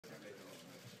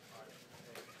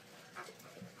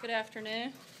Good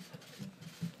afternoon.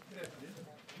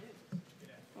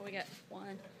 Well, we got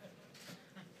one.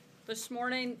 This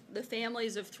morning, the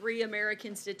families of 3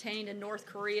 Americans detained in North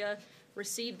Korea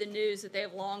received the news that they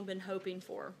have long been hoping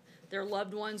for. Their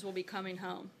loved ones will be coming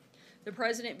home. The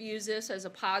president views this as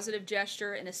a positive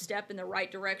gesture and a step in the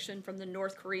right direction from the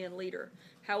North Korean leader.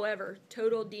 However,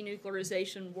 total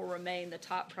denuclearization will remain the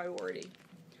top priority.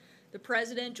 The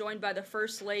president, joined by the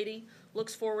First Lady,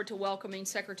 looks forward to welcoming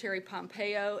Secretary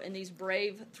Pompeo and these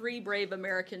 3 brave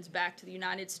Americans back to the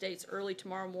United States early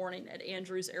tomorrow morning at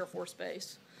Andrews Air Force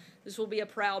Base. This will be a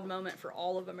proud moment for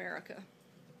all of America.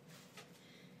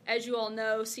 As you all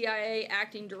know, CIA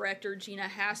Acting Director Gina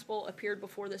Haspel appeared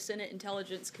before the Senate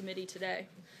Intelligence Committee today.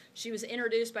 She was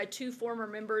introduced by 2 former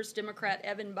members, Democrat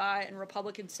Evan Bayh and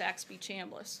Republican Saxby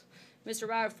Chambliss. Mr.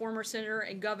 Bayh, a former senator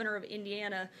and governor of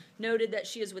Indiana, noted that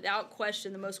she is without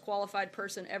question the most qualified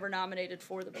person ever nominated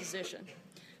for the position.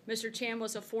 Mr.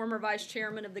 Chambliss, a former vice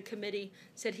chairman of the committee,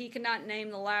 said he could not name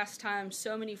the last time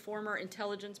so many former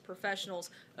intelligence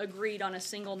professionals agreed on a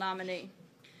single nominee.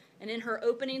 And in her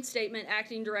opening statement,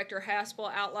 Acting Director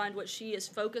Haspel outlined what she is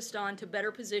focused on to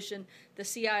better position the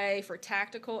CIA for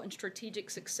tactical and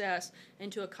strategic success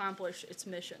and to accomplish its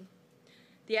mission.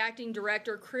 The acting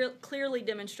director clearly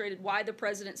demonstrated why the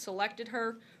president selected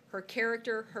her, her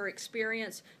character, her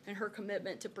experience, and her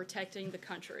commitment to protecting the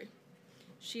country.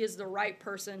 She is the right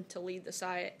person to lead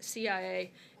the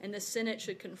CIA, and the Senate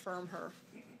should confirm her.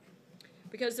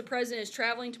 Because the president is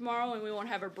traveling tomorrow and we won't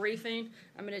have a briefing,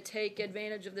 I'm going to take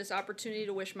advantage of this opportunity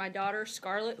to wish my daughter,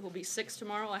 Scarlett, who will be 6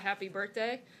 tomorrow, a happy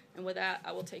birthday. And with that,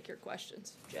 I will take your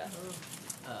questions. Jeff.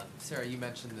 Sarah, you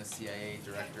mentioned the CIA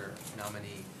director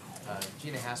nominee.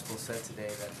 Gina Haspel said today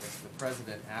that if the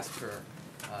president asked her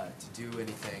to do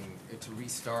anything, to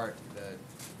restart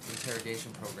the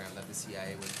interrogation program that the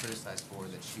CIA was criticized for,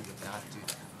 that she would not do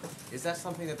that. Is that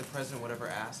something that the president would ever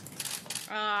ask?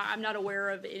 I'm not aware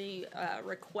of any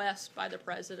request by the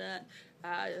president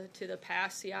to the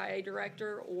past CIA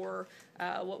director or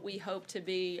what we hope to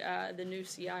be the new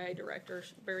CIA director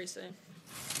very soon.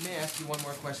 May I ask you one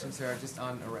more question, Sarah, just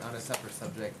on a separate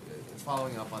subject,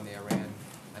 following up on the Iran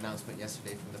announcement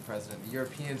yesterday from the president. The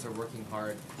Europeans are working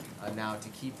hard now to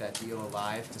keep that deal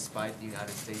alive despite the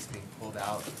United States being pulled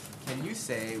out. Can you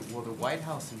say, will the White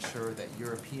House ensure that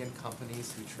European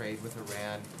companies who trade with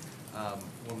Iran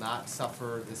will not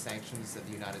suffer the sanctions that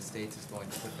the United States is going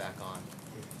to put back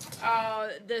on?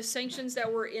 The sanctions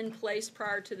that were in place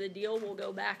prior to the deal will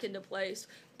go back into place,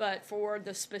 but for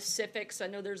the specifics, I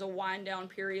know there's a wind-down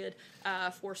period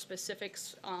for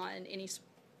specifics on any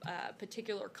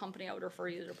particular company. I would refer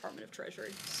you to the Department of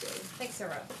Treasury. So. Thanks,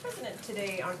 Sarah. The president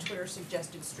today on Twitter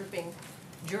suggested stripping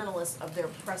journalists of their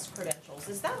press credentials.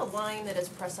 Is that a line that, as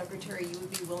press secretary, you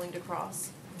would be willing to cross?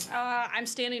 I'm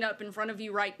standing up in front of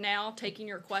you right now taking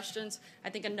your questions. I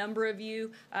think a number of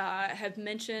you have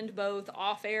mentioned both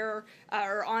off-air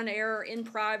or on-air, in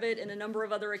private, and a number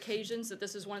of other occasions that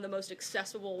this is one of the most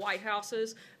accessible White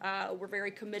Houses. We're very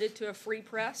committed to a free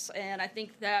press, and I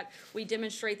think that we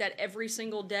demonstrate that every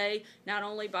single day, not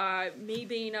only by me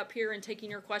being up here and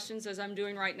taking your questions as I'm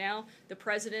doing right now. The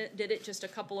president did it just a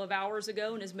couple of hours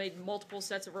ago and has made multiple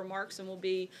sets of remarks and will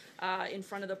be in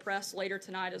front of the press later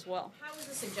tonight as well. How is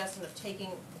the suggestion of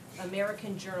taking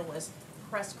American journalists'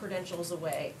 press credentials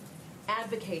away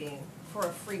advocating for a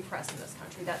free press in this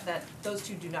country? That those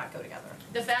two do not go together.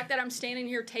 The fact that I'm standing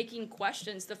here taking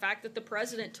questions, the fact that the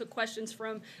president took questions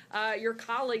from your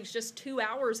colleagues just 2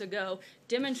 hours ago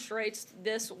demonstrates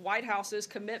this White House's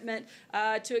commitment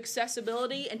to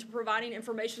accessibility and to providing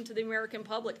information to the American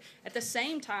public. At the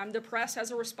same time, the press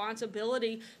has a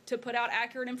responsibility to put out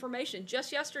accurate information.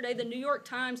 Just yesterday, the New York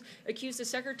Times accused the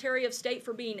Secretary of State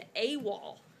for being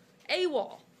AWOL.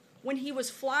 When he was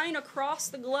flying across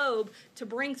the globe to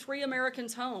bring 3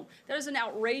 Americans home. That is an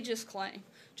outrageous claim.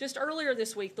 Just earlier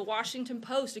this week, the Washington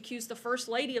Post accused the First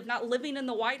Lady of not living in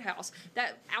the White House.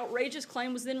 That outrageous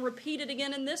claim was then repeated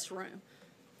again in this room.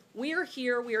 We are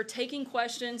here. We are taking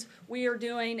questions. We are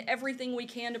doing everything we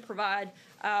can to provide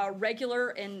regular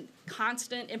and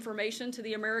constant information to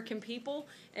the American people.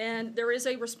 And there is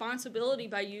a responsibility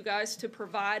by you guys to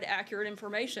provide accurate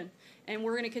information. And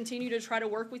we're going to continue to try to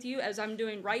work with you as I'm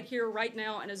doing right here, right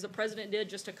now, and as the president did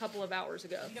just a couple of hours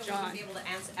ago. You know, John. we wouldn't be able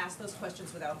to ask those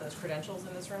questions without those credentials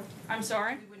in this room? I'm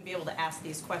sorry? We wouldn't be able to ask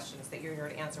these questions that you're here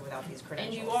to answer without these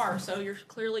credentials. And you are, so you're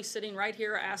clearly sitting right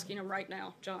here asking them right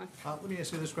now. John. Let me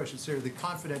ask you this question, Sarah. The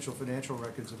confidential financial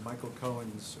records of Michael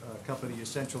Cohen's company,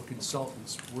 Essential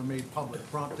Consultants, were made public,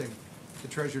 prompting the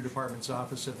Treasury Department's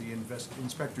Office of the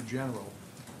Inspector General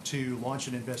to launch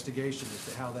an investigation as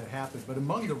to how that happened. But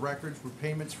among the records were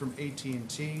payments from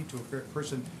AT&T to a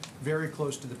person very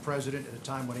close to the president at a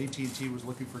time when AT&T was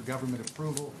looking for government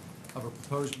approval of a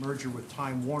proposed merger with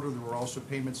Time Warner. There were also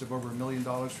payments of over $1 million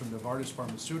from Novartis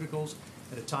Pharmaceuticals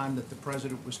at a time that the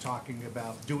president was talking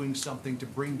about doing something to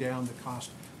bring down the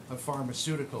cost of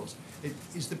pharmaceuticals.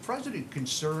 Is the president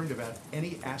concerned about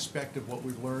any aspect of what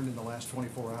we've learned in the last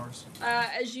 24 hours?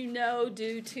 As you know,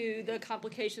 due to the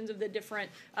complications of the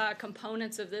different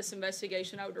components of this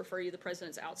investigation, I would refer you to the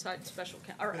president's outside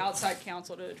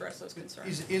counsel to address those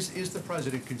concerns. Is the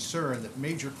president concerned that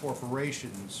major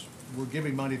corporations were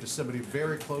giving money to somebody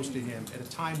very close to him at a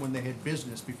time when they had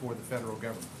business before the federal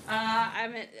government?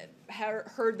 I haven't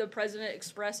heard the president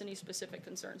express any specific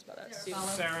concerns about that.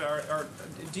 Sarah,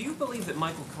 do you believe that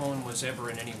Michael Cohen was ever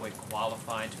in any way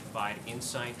qualified to provide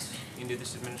insights into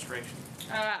this administration?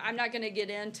 I'm not going to get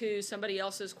into somebody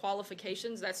else's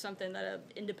qualifications. That's something that an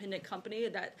independent company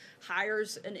that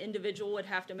hires an individual would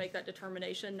have to make that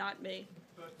determination, not me.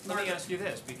 Let me ask you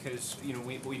this, because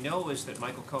we know is that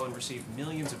Michael Cohen received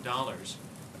millions of dollars,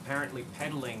 apparently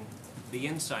peddling the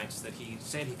insights that he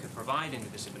said he could provide into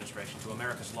this administration to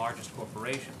America's largest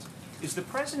corporations. Is the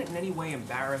president in any way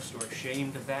embarrassed or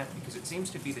ashamed of that? Because it seems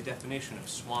to be the definition of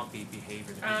swampy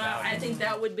behavior that he's out. I think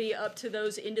that would be up to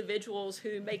those individuals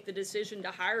who make the decision to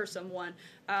hire someone.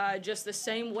 Just the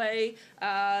same way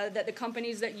that the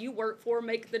companies that you work for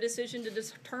make the decision to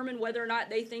determine whether or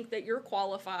not they think that you're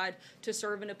qualified to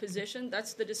serve in a position.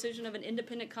 That's the decision of an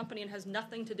independent company and has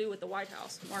nothing to do with the White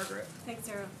House. Margaret. Thanks,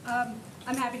 Sarah.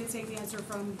 I'm happy to take the answer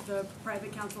from the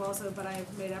private counsel also, but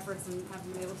I've made efforts and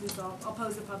haven't been able to, so I'll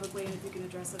pose it publicly, and if you can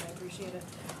address it, I appreciate it.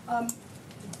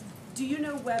 Do you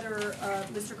know whether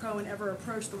Mr. Cohen ever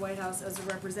approached the White House as a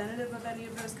representative of any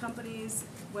of those companies,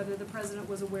 whether the president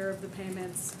was aware of the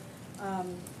payments,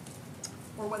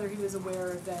 or whether he was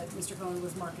aware that Mr. Cohen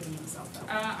was marketing himself that way?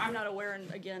 I'm not aware,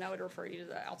 and again, I would refer you to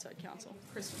the outside counsel.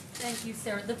 Kristen. Thank you,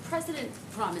 Sarah. The president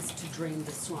promised to drain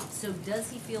the swamp, so does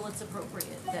he feel it's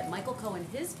appropriate that Michael Cohen,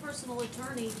 his personal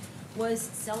attorney, was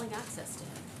selling access to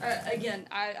him? Again,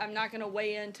 I'm not going to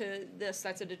weigh into this.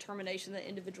 That's a determination that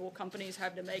individual companies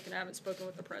have to make, and I haven't spoken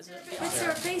with the president But beyond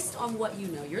Sarah, that. based on what you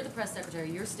know, you're the press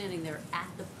secretary, you're standing there at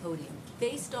the podium.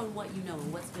 Based on what you know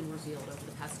and what's been revealed over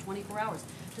the past 24 hours,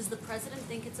 does the president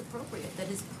think it's appropriate that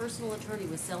his personal attorney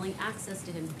was selling access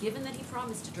to him, given that he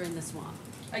promised to drain the swamp?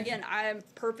 Again, I am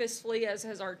purposefully, as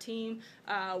has our team,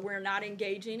 we're not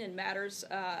engaging in matters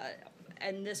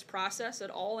in this process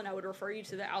at all, and I would refer you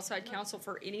to the outside counsel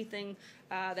for anything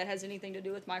that has anything to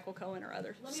do with Michael Cohen or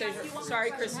others. Let me ask you one more Sorry,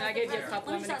 question. Kristen, I gave you a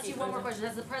couple. Let me just ask you one more question.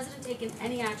 Has the president taken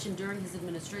any action during his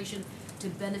administration to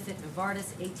benefit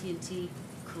Novartis, AT&T,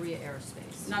 Korea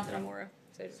Aerospace? Not that I'm aware of.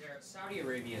 Sarah, Saudi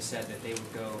Arabia said that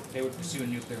they would pursue a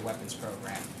nuclear weapons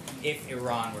program if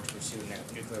Iran were to pursue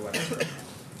a nuclear weapons program.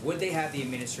 Would they have the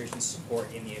administration's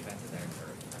support in the event that that occurred?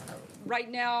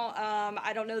 Right now,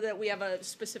 I don't know that we have a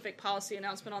specific policy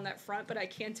announcement on that front, but I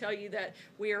can tell you that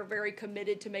we are very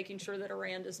committed to making sure that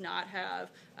Iran does not have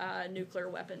nuclear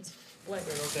weapons.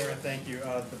 Sarah, thank you.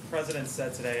 The president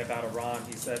said today about Iran,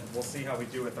 he said, we'll see how we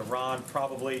do with Iran.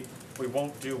 Probably we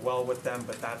won't do well with them,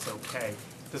 but that's okay.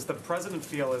 Does the president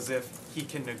feel as if he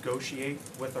can negotiate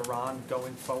with Iran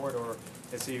going forward, or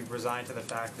is he resigned to the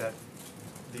fact that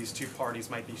these two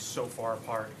parties might be so far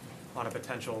apart on a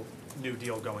potential new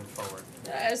deal going forward?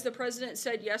 As the president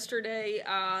said yesterday,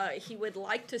 he would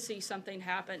like to see something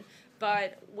happen,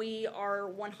 but we are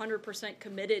 100%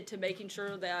 committed to making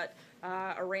sure that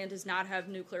Iran does not have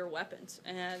nuclear weapons.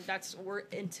 And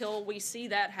until we see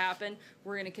that happen,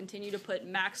 we're going to continue to put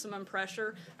maximum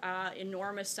pressure,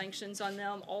 enormous sanctions on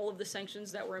them. All of the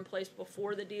sanctions that were in place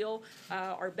before the deal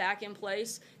are back in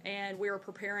place, and we are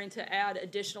preparing to add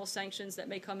additional sanctions that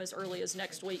may come as early as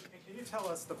next week. Can you tell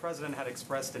us, the president had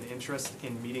expressed an interest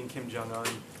in meeting Kim Jong-un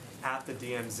at the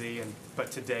DMZ, but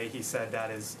today he said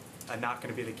that is not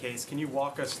going to be the case. Can you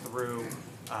walk us through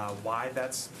why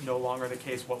that's no longer the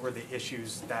case? What were the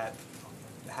issues that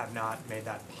have not made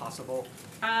that possible?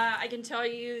 I can tell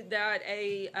you that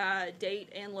a date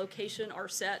and location are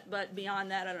set, but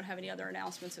beyond that, I don't have any other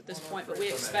announcements at this point, but we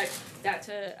expect that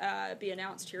to be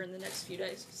announced here in the next few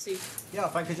days. Steve? Yeah,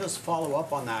 if I could just follow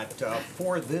up on that.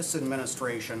 For this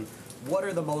administration, what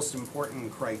are the most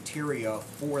important criteria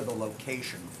for the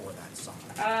location for that summit?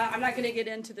 I'm not going to get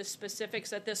into the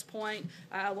specifics at this point.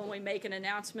 When we make an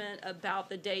announcement about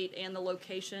the date and the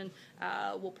location,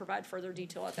 we'll provide further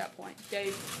detail at that point.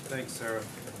 Dave? Thanks, Sarah.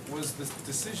 Was the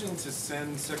decision to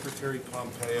send Secretary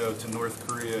Pompeo to North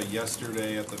Korea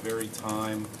yesterday at the very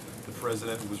time the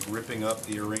president was ripping up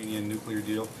the Iranian nuclear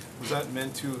deal. Was that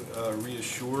meant to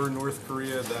reassure North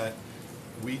Korea that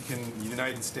the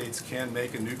United States can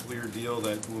make a nuclear deal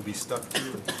that will be stuck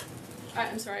to?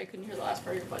 I'm sorry, I couldn't hear the last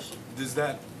part of your question.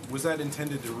 Was that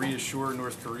intended to reassure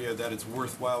North Korea that it's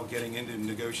worthwhile getting into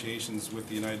negotiations with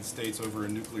the United States over a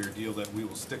nuclear deal that we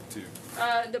will stick to?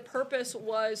 The purpose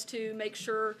was to make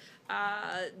sure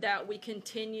that we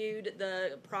continued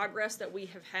the progress that we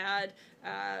have had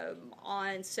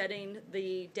on setting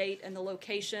the date and the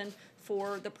location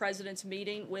for the president's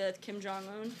meeting with Kim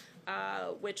Jong-un,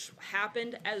 which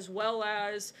happened, as well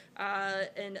as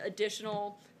an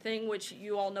additional thing which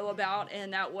you all know about,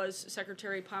 and that was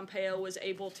Secretary Pompeo was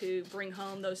able to bring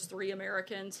home those 3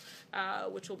 Americans,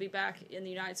 which will be back in the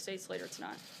United States later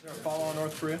tonight. Follow on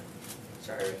North Korea?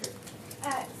 Sorry, right here.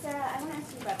 Sarah, I want to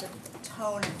ask you about the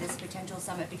tone of this potential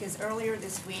summit, because earlier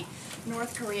this week,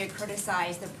 North Korea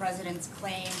criticized the president's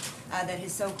claim that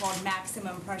his so-called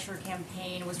maximum pressure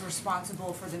campaign was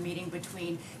responsible for the meeting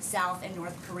between South and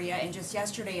North Korea. And just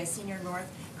yesterday, a senior North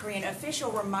Korean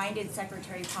official reminded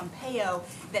Secretary Pompeo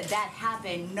that that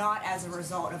happened not as a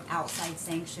result of outside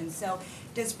sanctions. So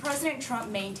does President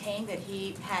Trump maintain that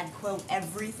he had, quote,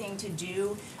 everything to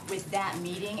do with that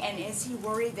meeting? And is he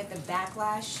worried that the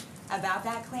backlash about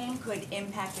that claim could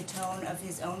impact the tone of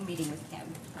his own meeting with Kim?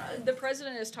 The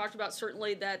president has talked about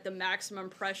certainly that the maximum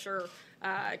pressure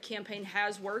campaign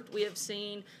has worked. We have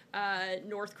seen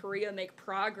North Korea make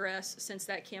progress since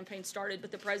that campaign started,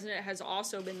 but the president has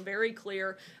also been very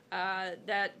clear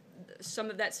that some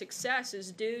of that success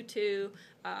is due to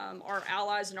our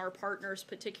allies and our partners,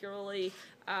 particularly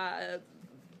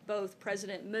both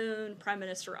President Moon, Prime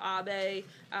Minister Abe,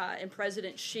 and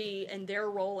President Xi, and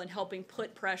their role in helping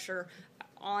put pressure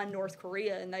on North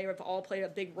Korea, and they have all played a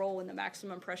big role in the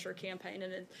maximum pressure campaign.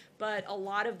 But a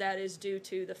lot of that is due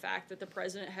to the fact that the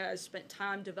president has spent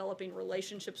time developing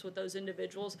relationships with those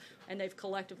individuals, and they've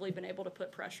collectively been able to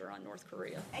put pressure on North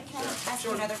Korea. And can I ask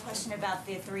you another question about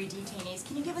the 3 detainees?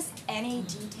 Can you give us any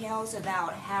details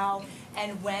about how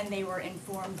and when they were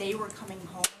informed they were coming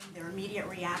home, their immediate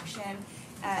reaction?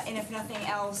 And if nothing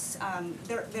else,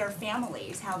 their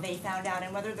families, how they found out,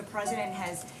 and whether the president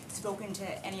has spoken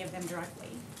to any of them directly?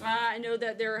 I know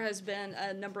that there has been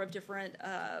a number of different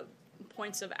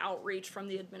points of outreach from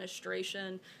the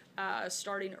administration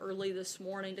starting early this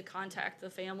morning to contact the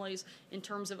families. In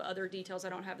terms of other details, I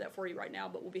don't have that for you right now,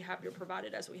 but we'll be happy to provide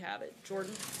it as we have it.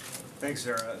 Jordan? Thanks,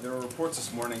 Sarah. There were reports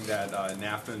this morning that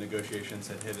NAFTA negotiations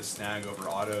had hit a snag over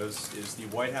autos. Is the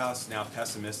White House now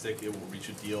pessimistic it will reach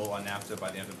a deal on NAFTA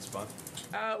by the end of this month?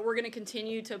 We're going to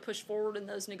continue to push forward in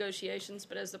those negotiations,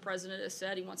 but as the president has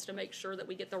said, he wants to make sure that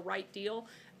we get the right deal,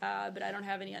 but I don't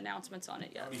have any announcements on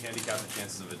it yet. How do you handicap the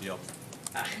chances of a deal?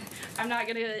 I'm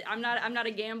not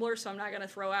a gambler, so I'm not gonna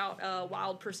throw out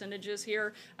wild percentages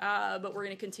here, but we're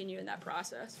gonna continue in that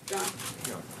process. John?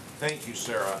 Yeah. Thank you,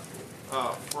 Sarah.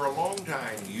 For a long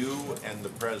time, you and the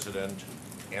president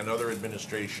and other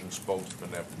administration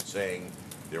spokesmen have been saying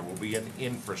there will be an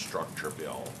infrastructure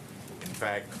bill. In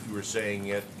fact, you were saying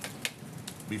it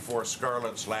before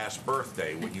Scarlett's last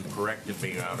birthday when you corrected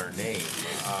me on her name.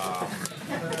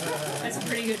 That's a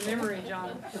pretty good memory,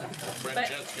 John.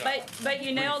 But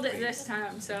you nailed it this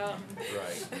time, so.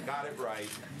 Right, got it right.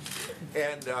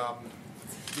 And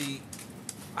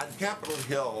on Capitol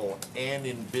Hill and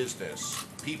in business,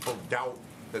 people doubt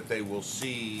that they will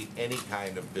see any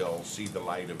kind of bill see the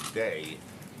light of day.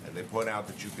 And they point out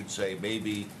that you could say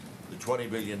maybe the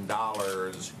 $20 billion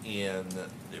in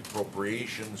the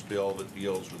appropriations bill that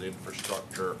deals with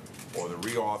infrastructure or the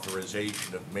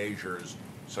reauthorization of measures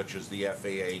such as the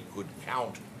FAA could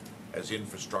count as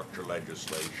infrastructure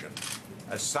legislation.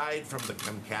 Aside from the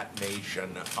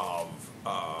concatenation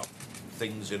of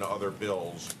things in other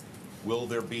bills, will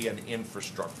there be an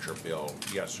infrastructure bill,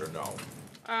 yes or no?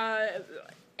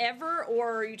 Ever,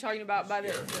 or are you talking about by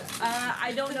the?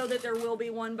 I don't know that there will be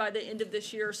one by the end of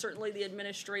this year. Certainly, the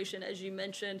administration, as you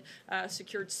mentioned,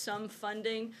 secured some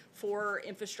funding for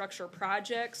infrastructure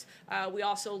projects. We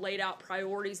also laid out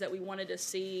priorities that we wanted to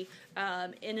see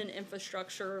in an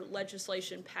infrastructure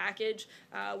legislation package.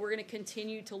 We're going to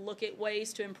continue to look at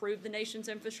ways to improve the nation's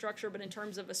infrastructure, but in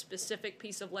terms of a specific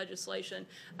piece of legislation,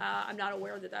 I'm not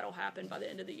aware that that'll happen by the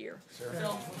end of the year.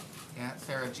 Phil? Yeah,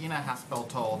 Sarah, Gina Haspel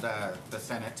told the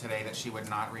Senate today that she would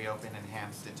not reopen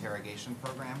enhanced interrogation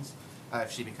programs if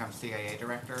she becomes CIA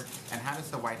director. And how does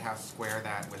the White House square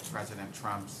that with President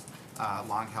Trump's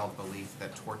long-held belief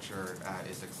that torture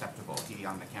is acceptable? He,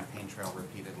 on the campaign trail,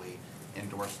 repeatedly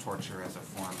endorsed torture as a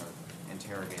form of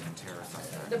interrogating terrorists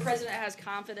like that. The president has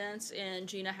confidence in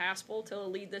Gina Haspel to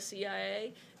lead the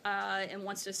CIA, and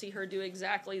wants to see her do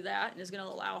exactly that, and is going to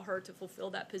allow her to fulfill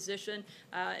that position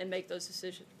and make those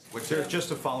decisions. Just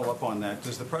to follow up on that,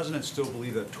 does the president still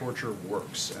believe that torture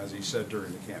works, as he said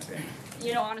during the campaign?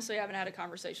 You know, honestly, I haven't had a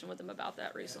conversation with him about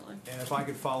that recently. And if I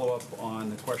could follow up on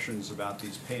the questions about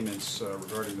these payments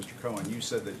regarding Mr. Cohen, you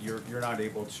said that you're not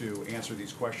able to answer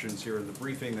these questions here in the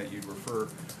briefing, that you'd refer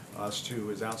us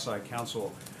to as outside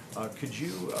counsel. Could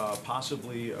you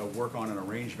possibly work on an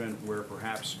arrangement where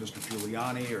perhaps Mr.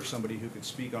 Giuliani or somebody who could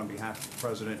speak on behalf of the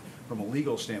president from a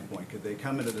legal standpoint, could they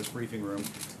come into this briefing room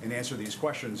and answer these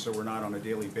questions so we're not on a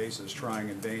daily basis trying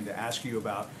in vain to ask you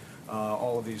about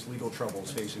all of these legal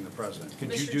troubles facing the president?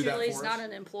 Could you do that for us? Mr. Giuliani's not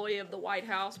an employee of the White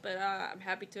House, but I'm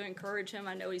happy to encourage him.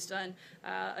 I know he's done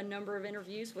a number of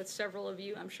interviews with several of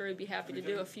you. I'm sure he'd be happy to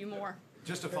do a few more.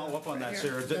 Just to follow up on that,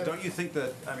 Sarah, don't you think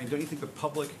that, don't you think the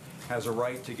public has a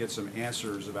right to get some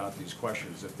answers about these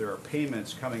questions? If there are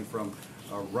payments coming from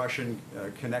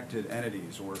Russian-connected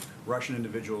entities or Russian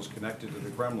individuals connected to the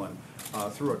Kremlin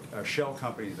through a shell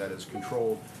company that is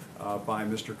controlled by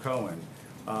Mr. Cohen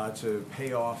to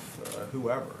pay off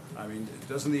whoever,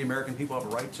 doesn't the American people have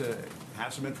a right to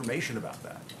have some information about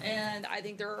that? And I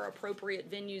think there are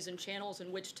appropriate venues and channels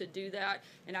in which to do that,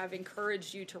 and I've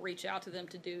encouraged you to reach out to them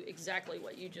to do exactly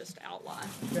what you just outlined.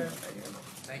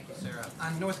 Thank you, Sarah.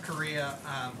 On North Korea,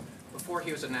 before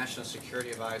he was a national security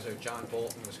advisor, John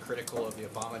Bolton was critical of the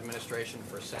Obama administration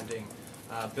for sending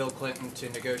Bill Clinton to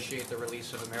negotiate the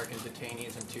release of American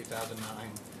detainees in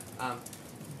 2009.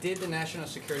 Did the national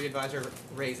security advisor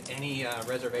raise any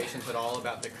reservations at all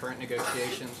about the current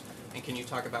negotiations? And can you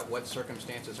talk about what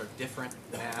circumstances are different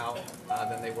now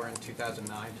than they were in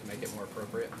 2009 to make it more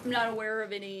appropriate? I'm not aware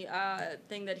of any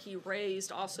thing that he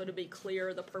raised. Also, to be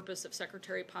clear, the purpose of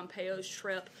Secretary Pompeo's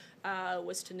trip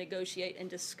was to negotiate and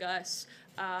discuss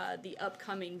the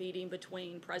upcoming meeting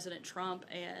between President Trump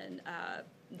and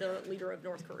the leader of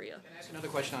North Korea. Can I ask another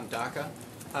question on DACA?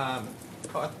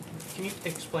 Can you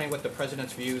explain what the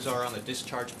president's views are on the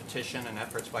discharge petition and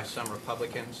efforts by some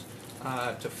Republicans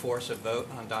to force a vote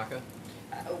on DACA?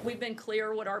 We've been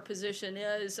clear what our position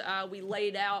is. We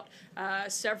laid out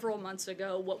several months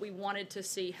ago what we wanted to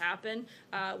see happen.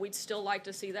 We'd still like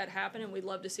to see that happen, and we'd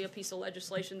love to see a piece of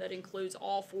legislation that includes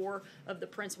all four of the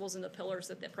principles and the pillars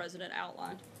that the president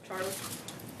outlined. Charlie?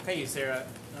 Thank you, Sarah.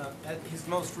 At his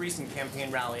most recent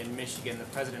campaign rally in Michigan, the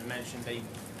president mentioned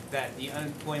that the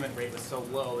unemployment rate was so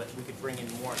low that we could bring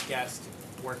in more guest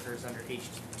workers under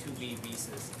H-2B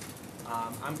visas.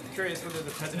 I'm curious whether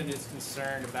the president is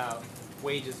concerned about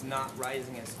wages not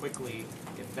rising as quickly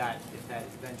if that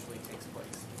eventually takes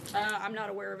place. I'm not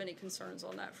aware of any concerns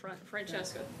on that front.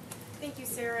 Francesca? Thank you,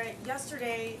 Sarah.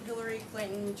 Yesterday, Hillary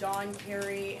Clinton, John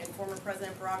Kerry, and former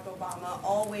President Barack Obama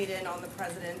all weighed in on the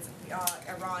president's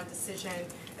Iran decision.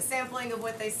 A sampling of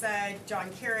what they said: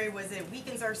 John Kerry was, it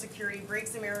weakens our security,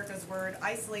 breaks America's word,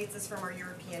 isolates us from our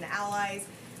European allies.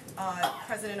 Former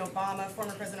President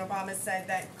Obama said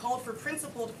that called for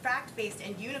principled, fact-based,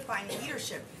 and unifying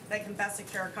leadership that can best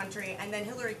secure our country. And then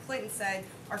Hillary Clinton said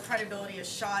our credibility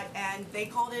is shot, and they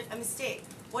called it a mistake.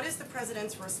 What is the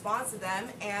president's response to them,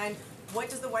 and what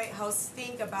does the White House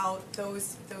think about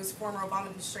those former Obama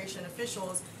administration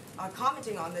officials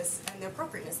commenting on this and the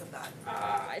appropriateness of that?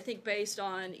 I think based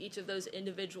on each of those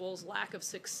individuals' lack of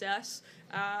success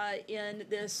in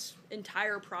this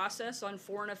entire process on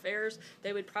foreign affairs,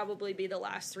 they would probably be the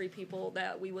last three people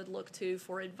that we would look to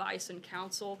for advice and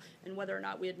counsel and whether or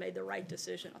not we had made the right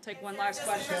decision. I'll take one last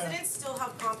question. Does the president still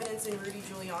have confidence in Rudy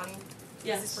Giuliani?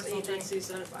 Yes, he thinks he's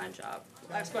done a fine job.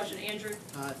 Last question, Andrew.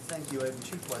 Thank you. I have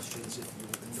two questions, if you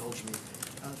will indulge me.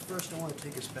 First, I want to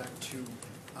take us back to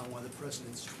one of the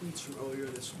president's tweets from earlier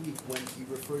this week when he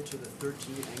referred to the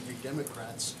 13 angry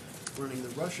Democrats running the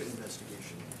Russia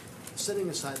investigation. Setting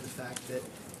aside the fact that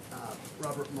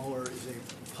Robert Mueller is a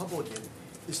Republican,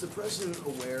 is the president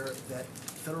aware that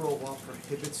federal law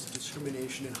prohibits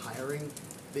discrimination in hiring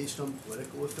based on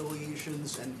political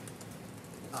affiliations? And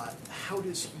how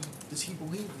does he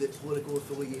believe that political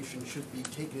affiliation should be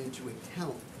taken into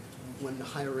account when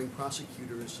hiring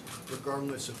prosecutors,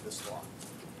 regardless of this law?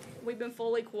 We've been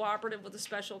fully cooperative with the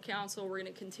special counsel. We're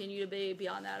going to continue to be.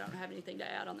 Beyond that, I don't have anything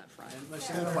to add on that front. And my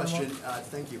second question,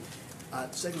 thank you.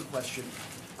 Second question,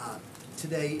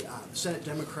 today Senate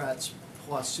Democrats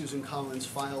plus Susan Collins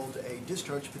filed a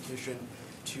discharge petition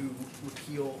to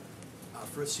repeal,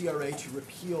 for a CRA to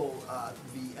repeal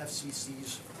the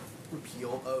FCC's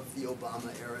repeal of the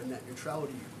Obama-era net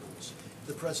neutrality rules.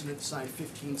 The president signed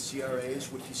 15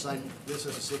 CRAs. Would you sign this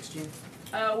as a 16th?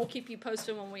 We'll keep you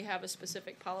posted when we have a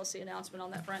specific policy announcement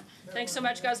on that front. Thanks so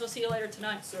much, guys. We'll see you later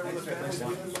tonight. Sarah,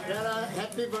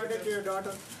 happy birthday to your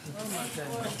daughter.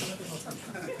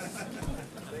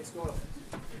 Thanks, Gordon.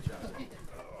 Good job.